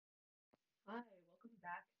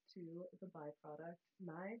back to The Byproduct,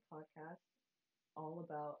 my podcast all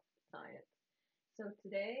about science. So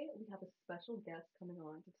today we have a special guest coming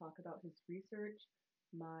on to talk about his research,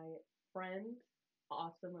 my friend,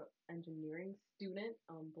 awesome engineering student,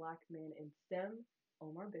 black man in STEM,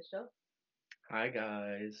 Omar Bishop. Hi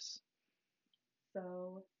guys.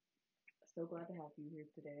 So, so glad to have you here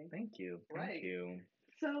today. Thank you. Thank Right. you.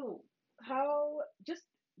 So, just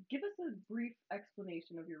give us a brief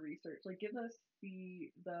explanation of your research. Like, give us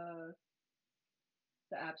the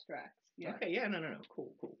abstracts. Yeah. Okay, yeah, no.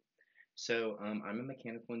 Cool, cool. I'm a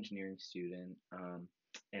mechanical engineering student,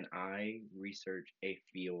 and I research a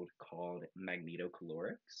field called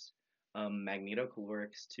magnetocalorics.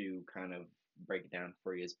 Magnetocalorics, to kind of break it down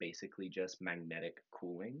for you, is basically just magnetic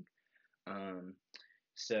cooling. Um,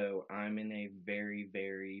 I'm in a very,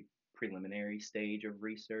 very preliminary stage of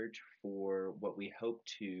research for what we hope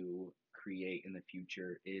to create in the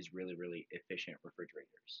future is really, really efficient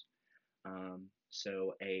refrigerators.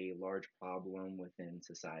 A large problem within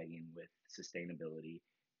society and with sustainability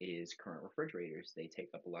is current refrigerators. They take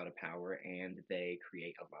up a lot of power and they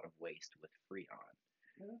create a lot of waste with Freon.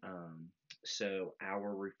 Yeah.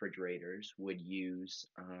 Our refrigerators would use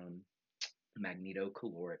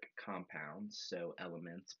magnetocaloric compounds, so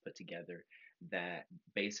elements put together that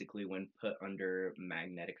basically, when put under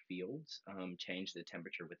magnetic fields, change the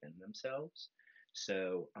temperature within themselves.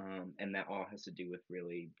 And that all has to do with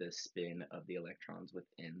really the spin of the electrons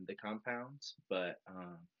within the compounds. But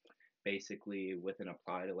basically, with an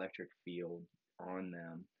applied electric field on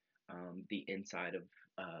them, the inside of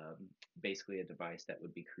basically a device that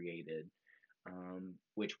would be created,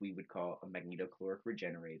 which we would call a magnetocaloric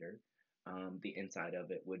regenerator. The inside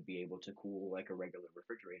of it would be able to cool like a regular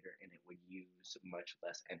refrigerator, and it would use much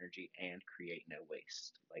less energy and create no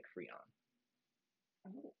waste like Freon.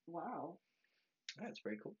 Oh, wow. That's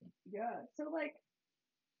very cool. Yeah. So, like,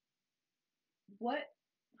 what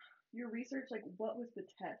your research? Like, what was the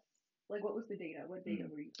test? Like, what was the data? What data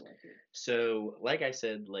Mm. were you collecting? Like I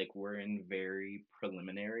said, like we're in very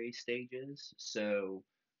preliminary stages.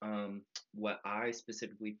 What I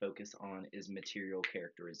specifically focus on is material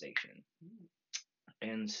characterization. Mm.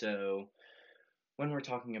 And so, when we're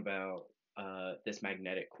talking about this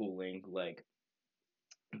magnetic cooling, like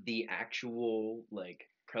the actual like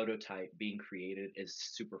prototype being created is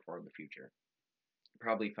super far in the future,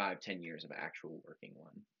 probably 5, 10 years of actual working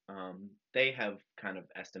one. They have kind of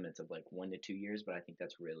estimates of like 1 to 2 years, but I think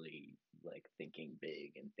that's really like thinking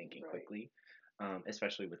big and thinking Right. quickly.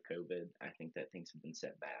 Especially with COVID, I think that things have been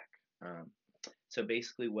set back. So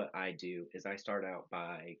basically, what I do is I start out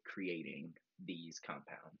by creating these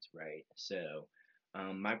compounds, right?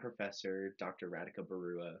 My professor, Dr. Radhika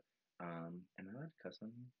Barua, am I allowed to cuss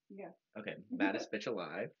on Yeah. here? Okay, baddest bitch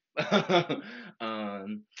alive.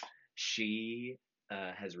 um, she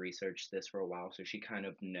has researched this for a while, so she kind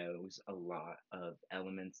of knows a lot of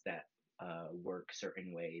elements that work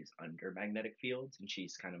certain ways under magnetic fields, and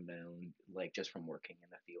she's kind of known, like, just from working in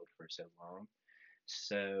the field for so long.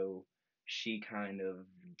 So she kind of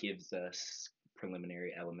gives us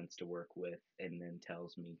preliminary elements to work with and then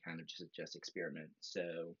tells me kind of just experiment.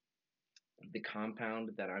 So the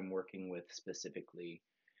compound that I'm working with specifically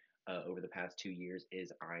over the past 2 years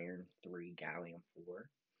is iron 3 gallium 4.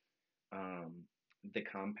 The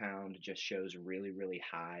compound just shows really, really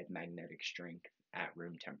high magnetic strength at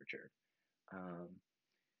room temperature. Um,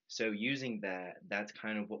 Using that, that's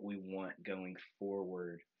kind of what we want going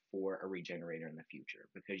forward for a regenerator in the future,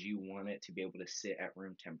 because you want it to be able to sit at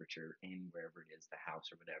room temperature in wherever it is, the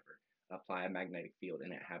house or whatever, apply a magnetic field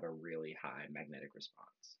and it have a really high magnetic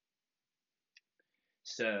response.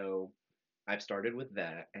 So I've started with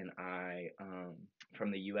that, and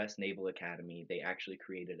from the U.S. Naval Academy, they actually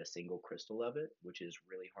created a single crystal of it, which is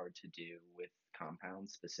really hard to do with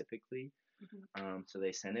compounds specifically. Hmm. So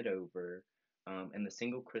they sent it over, and the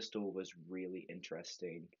single crystal was really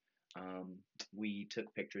interesting. Um, we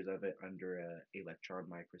took pictures of it under a electron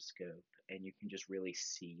microscope, and you can just really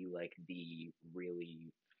see like the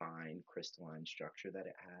really fine crystalline structure that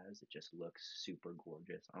it has. It just looks super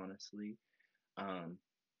gorgeous, honestly. Um,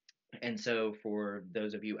 and so, for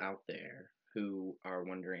those of you out there who are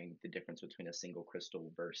wondering the difference between a single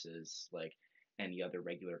crystal versus like any other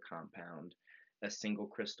regular compound, a single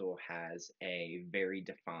crystal has a very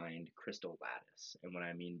defined crystal lattice. And what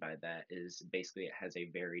I mean by that is basically it has a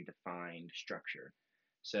very defined structure.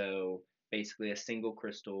 So, basically, a single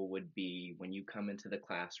crystal would be when you come into the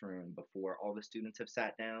classroom before all the students have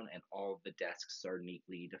sat down and all of the desks are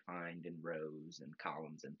neatly defined in rows and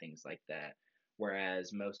columns and things like that,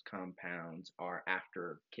 whereas most compounds are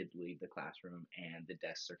after kids leave the classroom and the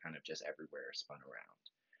desks are kind of just everywhere spun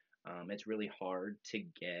around. It's really hard to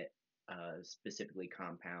get specifically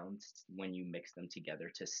compounds when you mix them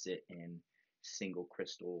together to sit in single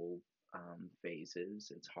crystal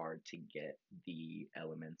phases. It's hard to get the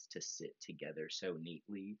elements to sit together so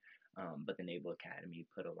neatly. But the Naval Academy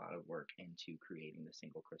put a lot of work into creating the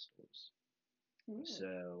single crystals. Mm.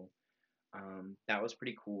 So that was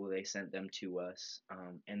pretty cool. They sent them to us.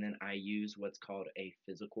 And then I use what's called a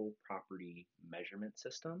physical property measurement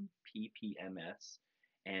system, PPMS,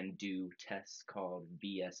 and do tests called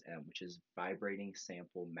VSM, which is vibrating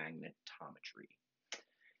sample magnetometry.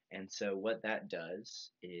 And so what that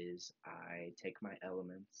does is I take my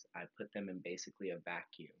elements, I put them in basically a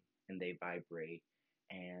vacuum, and they vibrate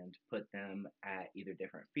and put them at either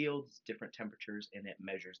different fields, different temperatures, and it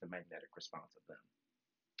measures the magnetic response of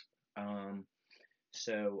them.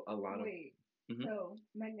 So a lot of Wait, mhm, so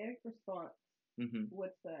magnetic response, mhm.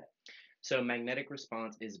 what's that? So magnetic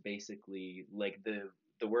response is basically like the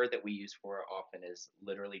word that we use for it often is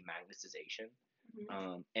literally magnetization,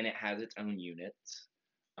 Hmm. and it has its own units,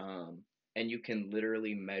 um, and you can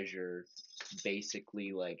literally measure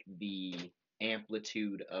basically like the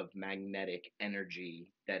amplitude of magnetic energy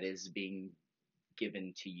that is being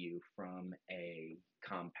given to you from a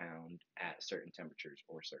compound at certain temperatures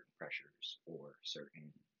or certain pressures or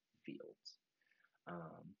certain fields.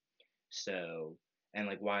 Um, so, and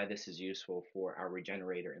like why this is useful for our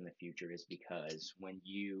regenerator in the future is because when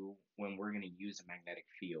we're going to use a magnetic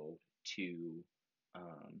field to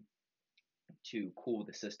um, to cool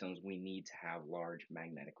the systems, we need to have large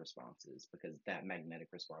magnetic responses because that magnetic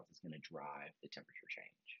response is going to drive the temperature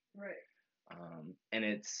change. Right. And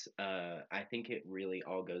it's, I think it really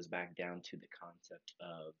all goes back down to the concept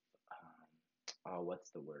of, oh,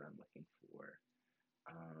 what's the word I'm looking for?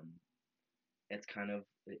 Um, it's kind of,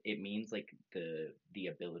 it means like the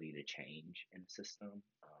ability to change in a system.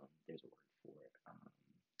 There's a word for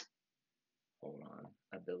it. Hold on,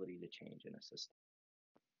 ability to change in a system.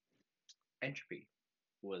 Entropy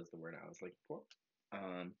was the word I was looking for.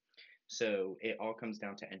 Um, so it all comes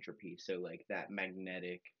down to entropy. So like that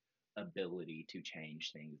magnetic ability to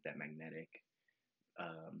change things, that magnetic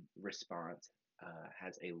response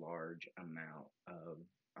has a large amount of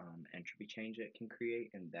entropy change it can create,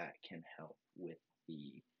 and that can help with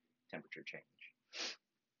the temperature change.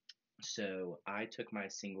 So I took my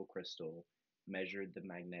single crystal, measured the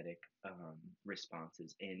magnetic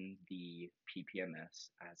responses in the PPMS,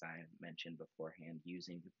 as I mentioned beforehand,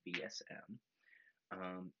 using VSM.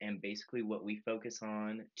 And basically, what we focus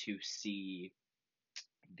on to see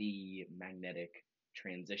the magnetic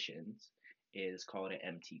transitions is called an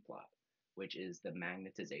MT plot, which is the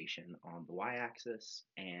magnetization on the y axis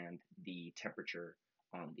and the temperature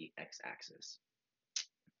on the x axis.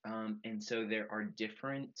 And so there are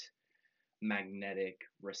different magnetic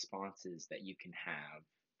responses that you can have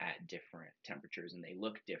at different temperatures, and they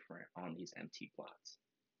look different on these MT plots.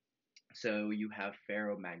 So you have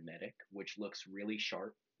ferromagnetic, which looks really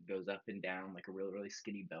sharp, goes up and down like a really, really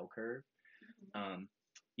skinny bell curve. Hmm. Um,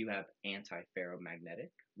 you have anti-ferromagnetic,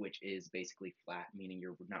 which is basically flat, meaning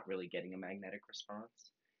you're not really getting a magnetic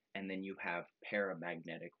response. And then you have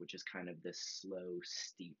paramagnetic, which is kind of this slow,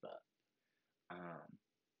 steep up. Um,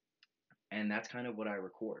 and that's kind of what I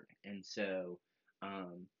record. And so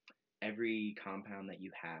um, every compound that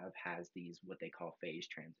you have has these what they call phase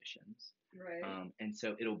transitions. Right. And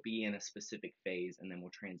so it'll be in a specific phase and then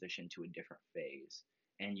we'll transition to a different phase.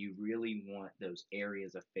 And you really want those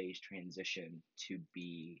areas of phase transition to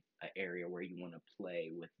be an area where you want to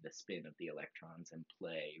play with the spin of the electrons and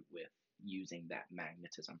play with using that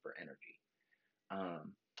magnetism for energy.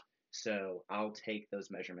 Um, so I'll take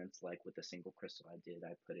those measurements, like with the single crystal I did,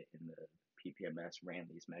 I put it in the PPMS, ran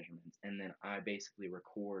these measurements, and then I basically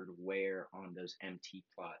record where on those MT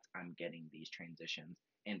plots I'm getting these transitions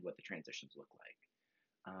and what the transitions look like.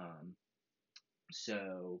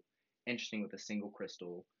 So interesting with a single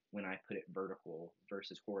crystal, when I put it vertical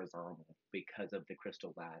versus horizontal, because of the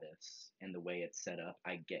crystal lattice and the way it's set up,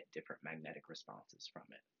 I get different magnetic responses from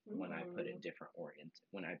it when I put it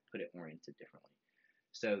Mm. oriented differently.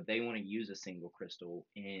 So they want to use a single crystal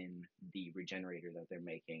in the regenerator that they're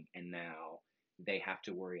making, and now they have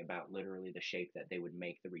to worry about literally the shape that they would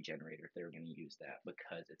make the regenerator if they were going to use that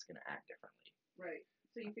because it's going to act differently. Right.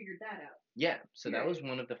 So you figured that out. Yeah, so that was Period.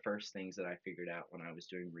 one of the first things that I figured out when I was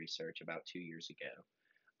doing research about 2 years ago.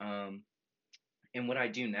 And what I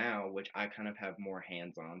do now, which I kind of have more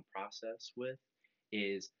hands on process with,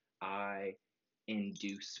 is I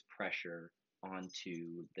induce pressure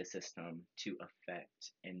onto the system to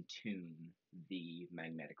affect and tune the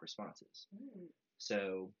magnetic responses. Mm.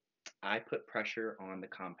 So I put pressure on the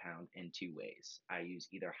compound in two ways. I use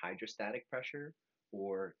either hydrostatic pressure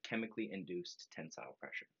or chemically induced tensile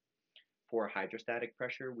pressure. For hydrostatic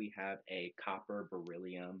pressure, we have a copper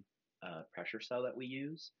beryllium pressure cell that we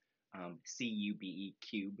use, CUBE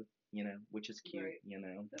cube, which is cute,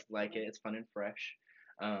 Right. That's like it. funny. It's fun and fresh.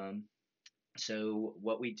 Um, so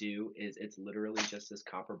what we do is it's literally just this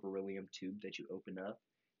copper beryllium tube that you open up,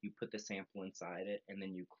 you put the sample inside it, and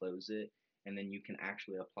then you close it, and then you can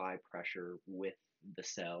actually apply pressure with the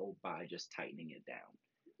cell by just tightening it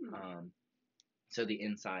down. Hmm. So the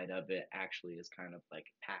inside of it actually is kind of like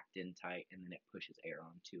packed in tight, and then it pushes air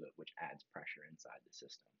onto it, which adds pressure inside the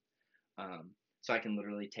system. So I can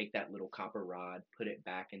literally take that little copper rod, put it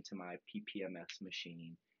back into my PPMS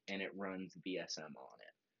machine, and it runs VSM on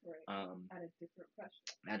it. Right. At a different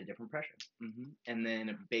pressure. At a different pressure. And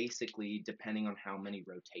then basically, depending on how many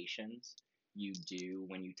rotations you do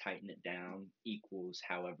when you tighten it down, equals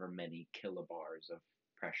however many kilobars of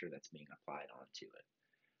pressure that's being applied onto it.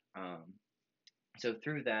 Um, so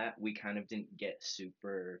through that, we kind of didn't get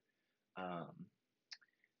super. Um,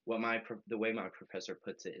 the way my professor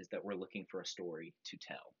puts it is that we're looking for a story to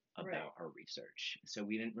tell Right. about our research. So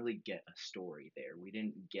we didn't really get a story there. We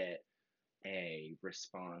didn't get a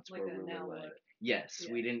response Like where a we now were what? like, yes,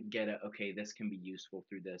 Yeah. we didn't get a, okay, this can be useful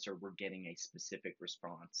through this, or we're getting a specific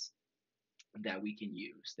response that we can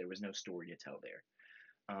use. There was no story to tell there.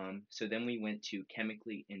 So then we went to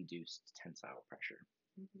chemically induced tensile pressure.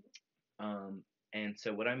 Um, and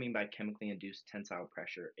so what I mean by chemically induced tensile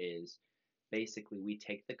pressure is basically we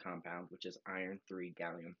take the compound, which is iron 3,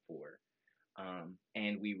 gallium 4,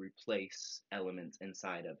 and we replace elements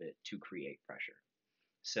inside of it to create pressure.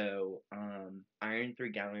 So, iron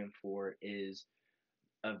 3 gallium 4 is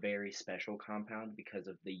a very special compound because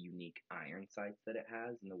of the unique iron sites that it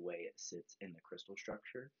has and the way it sits in the crystal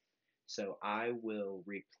structure. So, I will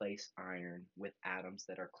replace iron with atoms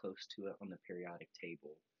that are close to it on the periodic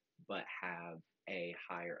table but have a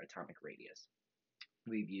higher atomic radius.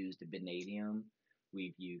 We've used vanadium,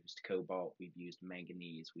 we've used cobalt, we've used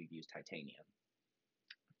manganese, we've used titanium.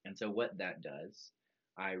 And so what that does,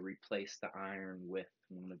 I replace the iron with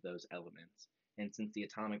one of those elements. And since the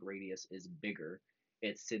atomic radius is bigger,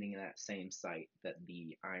 it's sitting in that same site that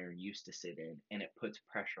the iron used to sit in, and it puts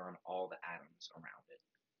pressure on all the atoms around it.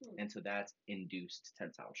 And so that's induced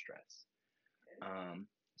tensile stress. Um,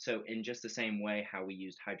 so in just the same way how we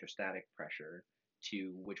used hydrostatic pressure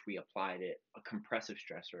to which we applied it a compressive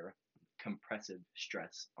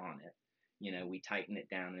stress on it. We tighten it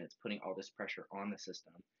down and it's putting all this pressure on the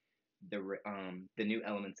system. The new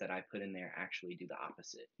elements that I put in there actually do the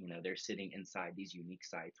opposite. They're sitting inside these unique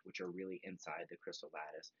sites, which are really inside the crystal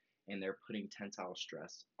lattice, and they're putting tensile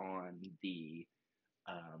stress on the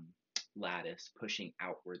um, lattice, pushing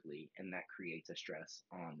outwardly, and that creates a stress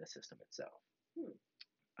on the system itself. Hmm.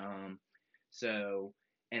 Um, so,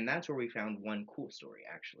 and that's where we found one cool story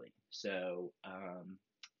actually. So,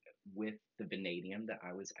 with the vanadium that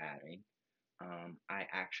I was adding, I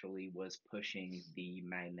actually was pushing the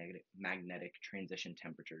magnetic transition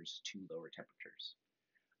temperatures to lower temperatures,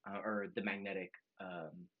 or the magnetic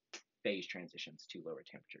phase transitions to lower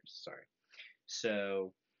temperatures. Sorry.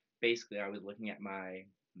 So basically, I was looking at my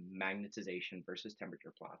magnetization versus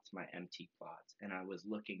temperature plots, my MT plots, and I was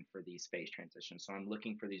looking for these phase transitions. So I'm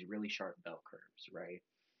looking for these really sharp bell curves, right?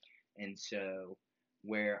 And so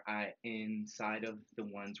where I inside of the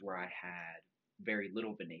ones where I had very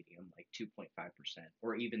little vanadium, like 2.5%,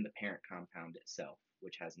 or even the parent compound itself,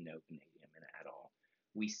 which has no vanadium in it at all,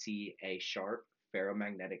 we see a sharp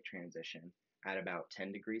ferromagnetic transition at about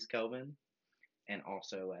 10 degrees Kelvin and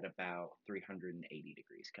also at about 380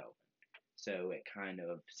 degrees Kelvin. So it kind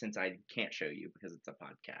of, since I can't show you because it's a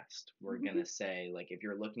podcast, we're going to say, like, if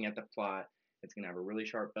you're looking at the plot, it's going to have a really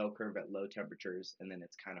sharp bell curve at low temperatures, and then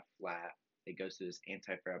it's kind of flat. It goes through this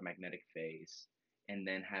antiferromagnetic phase, and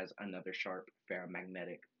then has another sharp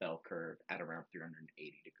ferromagnetic bell curve at around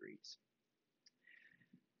 380 degrees.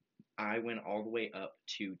 I went all the way up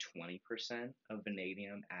to 20% of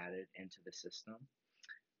vanadium added into the system.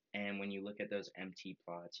 And when you look at those MT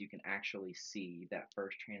plots, you can actually see that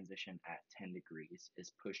first transition at 10 degrees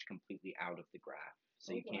is pushed completely out of the graph.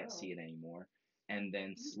 So you can't see it anymore. And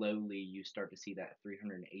then slowly you start to see that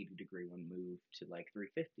 380-degree one move to like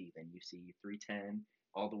 350. Then you see 310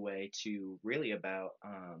 all the way to really about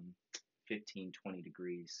 15, 20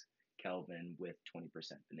 degrees Kelvin with 20%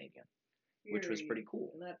 vanadium, which was pretty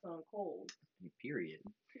cool. And that's on cold. Period.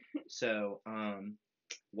 So,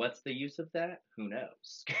 what's the use of that? Who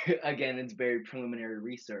knows? Again, it's very preliminary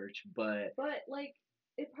research, but like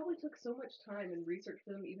it probably took so much time and research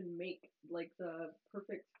for them to even make like the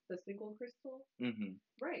single crystal. mm-hmm.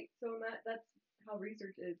 Right. So that's how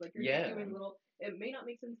research is. Like you're Yeah. just doing little. It may not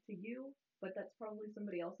make sense to you, but that's probably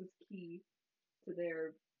somebody else's key to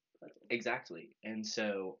their puzzle. Exactly. And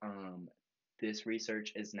so this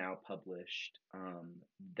research is now published.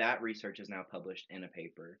 That research is now published in a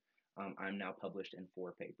paper. I'm now published in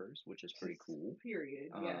 4 papers, which is pretty cool. Period.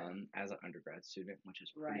 Yeah. As an undergrad student, which is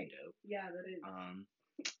pretty Right. dope. Yeah, that is.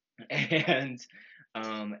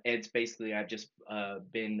 And it's basically I've just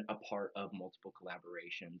been a part of multiple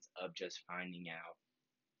collaborations of just finding out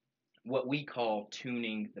what we call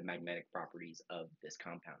tuning the magnetic properties of this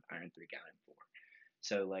compound, iron 3 gallium 4.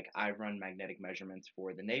 So, like, I run magnetic measurements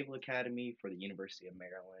for the Naval Academy, for the University of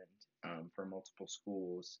Maryland, for multiple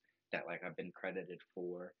schools that, like, I've been credited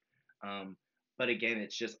for. Um, but again,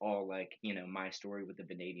 it's just all like, my story with the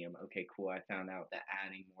vanadium. Okay, cool. I found out that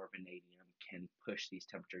adding more vanadium can push these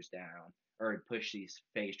temperatures down or push these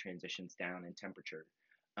phase transitions down in temperature.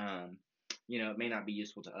 Um, it may not be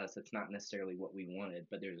useful to us. It's not necessarily what we wanted,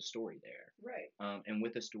 but there's a story there. Right. And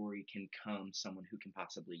with a story can come someone who can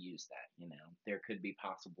possibly use that. There could be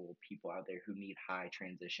possible people out there who need high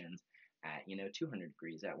transitions at 200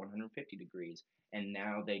 degrees, at 150 degrees, and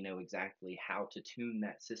now they know exactly how to tune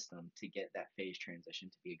that system to get that phase transition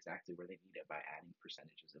to be exactly where they need it by adding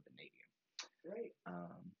percentages of vanadium. Right.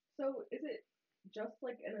 Um, So is it just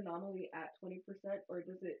like an anomaly at 20%, or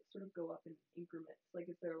does it sort of go up in increments? Like,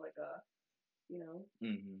 is there like a, you know?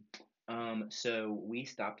 hmm so we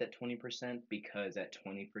stopped at 20% because at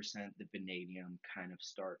 20% the vanadium kind of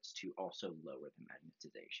starts to also lower the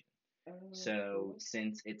magnetization. So Cool.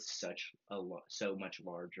 since it's so much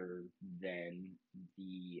larger than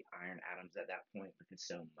the iron atoms at that point, because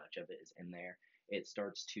so much of it is in there, it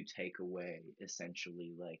starts to take away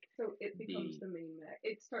essentially like So it becomes the the main mag.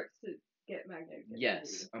 It starts to get magnetic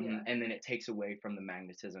yes, activity. Yeah. and then it takes away from the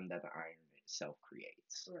magnetism that the iron itself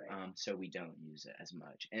creates. Right. So we don't use it as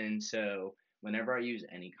much. And so whenever I use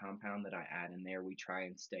any compound that I add in there, we try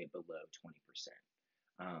and stay below 20%.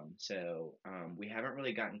 We haven't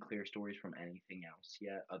really gotten clear stories from anything else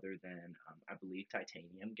yet, other than I believe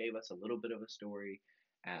titanium gave us a little bit of a story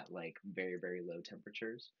at like very, very low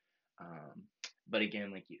temperatures. Um, but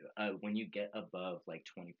again, like when you get above like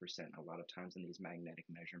 20%, a lot of times in these magnetic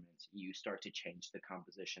measurements, you start to change the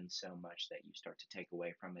composition so much that you start to take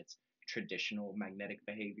away from its traditional magnetic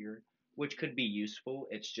behavior, which could be useful.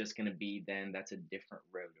 It's just going to be then that's a different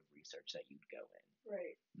road of research that you'd go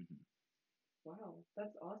Right. in. Wow,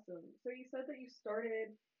 that's awesome. So you said that you started.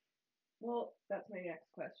 Well, that's my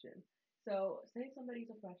next question. So say somebody's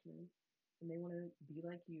a freshman and they want to be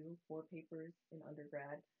like you, 4 papers in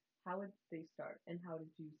undergrad. How would they start, and how did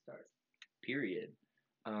you start? Period.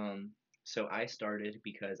 Um, so I started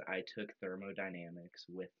because I took thermodynamics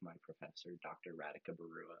with my professor, Dr. Radhika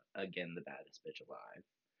Barua, again, the baddest bitch alive.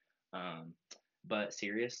 Um, but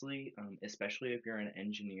seriously, especially if you're an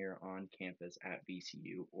engineer on campus at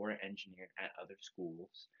VCU or an engineer at other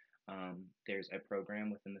schools, there's a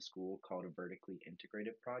program within the school called a vertically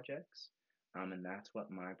integrated projects. And that's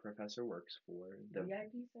what my professor works for, the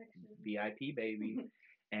VIP section. VIP baby.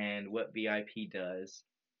 And what VIP does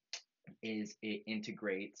is it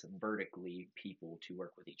integrates vertically people to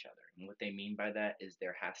work with each other. And what they mean by that is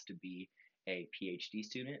there has to be a PhD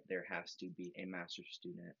student, there has to be a master's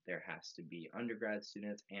student, there has to be undergrad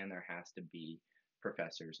students, and there has to be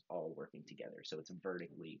professors all working together. So it's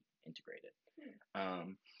vertically integrated.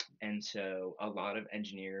 Um, and so a lot of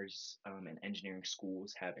engineers and engineering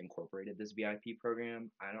schools have incorporated this VIP program.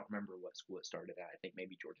 I don't remember what school it started at. I think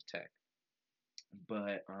maybe Georgia Tech.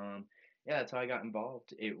 But yeah, that's how I got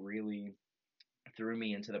involved. It really threw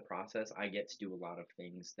me into the process. I get to do a lot of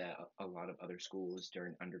things that a lot of other schools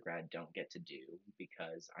during undergrad don't get to do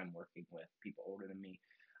because I'm working with people older than me.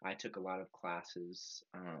 I took a lot of classes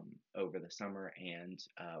over the summer and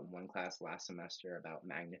one class last semester about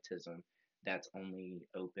magnetism that's only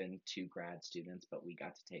open to grad students, but we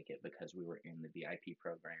got to take it because we were in the VIP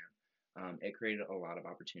program. It created a lot of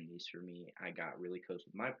opportunities for me. I got really close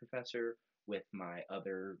with my professor, with my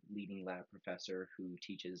other leading lab professor who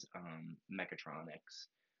teaches mechatronics.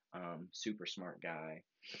 Super smart guy.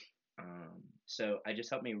 So I just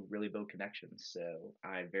helped me really build connections. So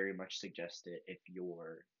I very much suggest it if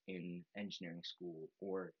you're in engineering school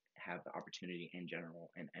or have the opportunity in general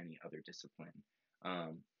in any other discipline.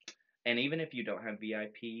 Um, and even if you don't have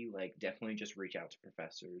VIP, like definitely just reach out to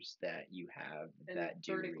professors that you have And that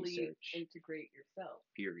do vertically research. integrate yourself.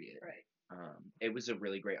 Period. Right. It was a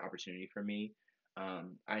really great opportunity for me.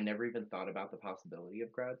 I never even thought about the possibility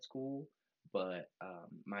of grad school, but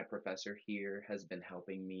my professor here has been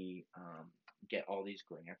helping me get all these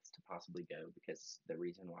grants to possibly go because the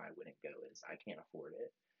reason why I wouldn't go is I can't afford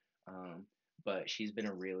it. Um, but she's been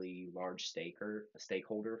a really large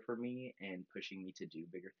stakeholder for me and pushing me to do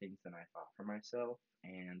bigger things than I thought for myself.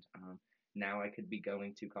 And now I could be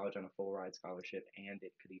going to college on a full ride scholarship, and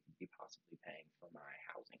it could even be possibly paying for my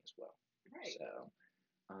housing as well. Right. So,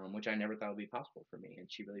 which I never thought would be possible for me, and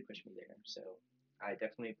she really pushed me there. So, I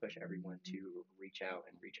definitely push everyone to reach out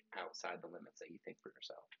and reach outside the limits that you think for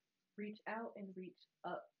yourself. Reach out and reach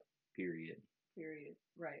up. Period. Period.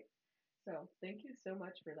 Right. So thank you so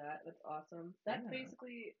much for that. That's awesome. That's Yeah.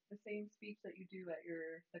 basically the same speech that you do at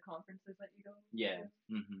your the conferences that you go Yeah.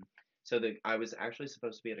 to. So I was actually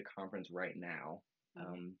supposed to be at a conference right now,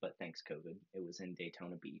 Mm. but thanks COVID, it was in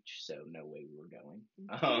Daytona Beach, so no way we were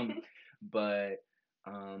going. But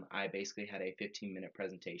I basically had a 15-minute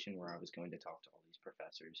presentation where I was going to talk to all these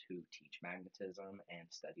professors who teach magnetism and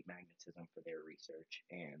study magnetism for their research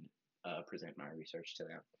and present my research to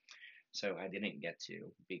them. So I didn't get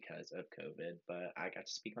to because of COVID, but I got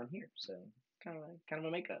to speak on here, so kind of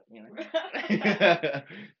a makeup, you know.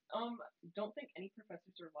 um, don't think any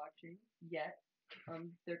professors are watching yet.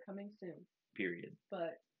 They're coming soon. Period.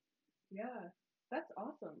 But yeah, that's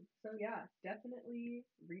awesome. So yeah, definitely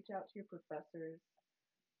reach out to your professors.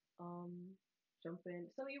 Um, jump in.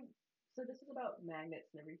 So this is about magnets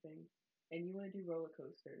and everything, and you want to do roller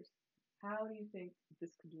coasters. How do you think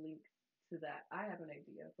this could link to that? I have an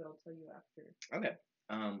idea, but I'll tell you after. Okay.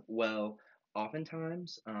 Well,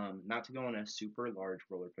 oftentimes, not to go on a super large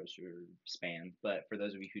roller coaster span, but for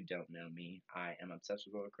those of you who don't know me, I am obsessed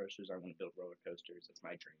with roller coasters. I want to build roller coasters. It's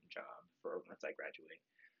my dream job for once I graduate.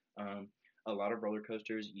 Um, a lot of roller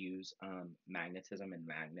coasters use magnetism and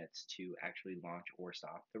magnets to actually launch or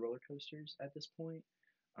stop the roller coasters at this point.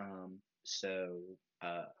 So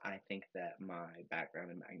I think that my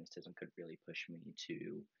background in magnetism could really push me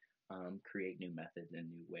to create new methods and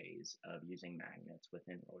new ways of using magnets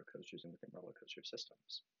within roller coasters and within roller coaster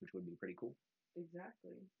systems, which would be pretty cool.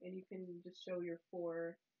 Exactly. And you can just show your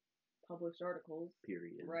 4 published articles,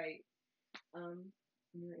 Period. right,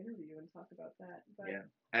 in your interview and talk about that. But Yeah.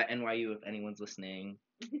 At NYU, if anyone's listening,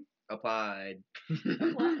 applied.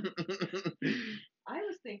 apply. I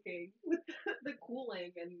was thinking with the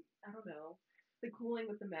cooling and I don't know, the cooling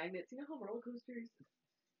with the magnets. You know how roller coasters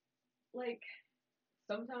like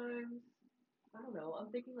sometimes I don't know.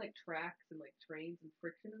 I'm thinking like tracks and like trains and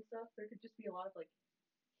friction and stuff. There could just be a lot of like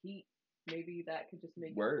heat. Maybe that could just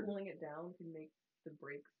make Word. cooling it down can make the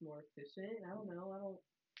brakes more efficient. I don't know. I don't.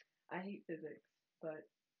 I hate physics, but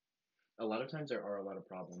A lot of times there are a lot of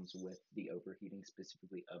problems with the overheating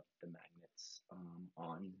specifically of the magnets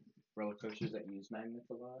on roller coasters that use magnets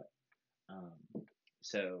a lot.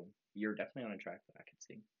 So you're definitely on a track that I could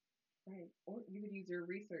see. right. Or you could use your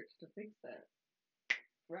research to fix that.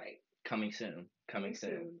 Right. Coming soon. Coming Coming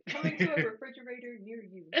soon. soon. Coming to a refrigerator near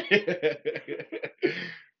you.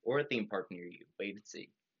 Or a theme park near you. Wait and see.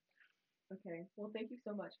 Okay. Well, thank you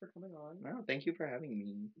so much for coming on. No, thank you for having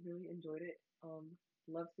me. Really enjoyed it.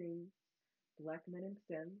 Love seeing black men in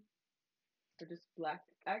STEM or just black.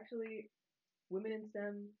 Actually, women in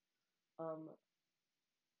STEM. Um,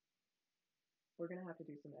 we're gonna have to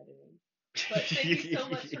do some editing. But thank you so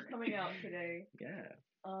much for coming out today. Yeah.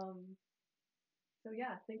 Um, so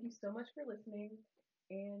yeah, thank you so much for listening,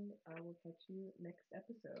 and I will catch you next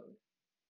episode.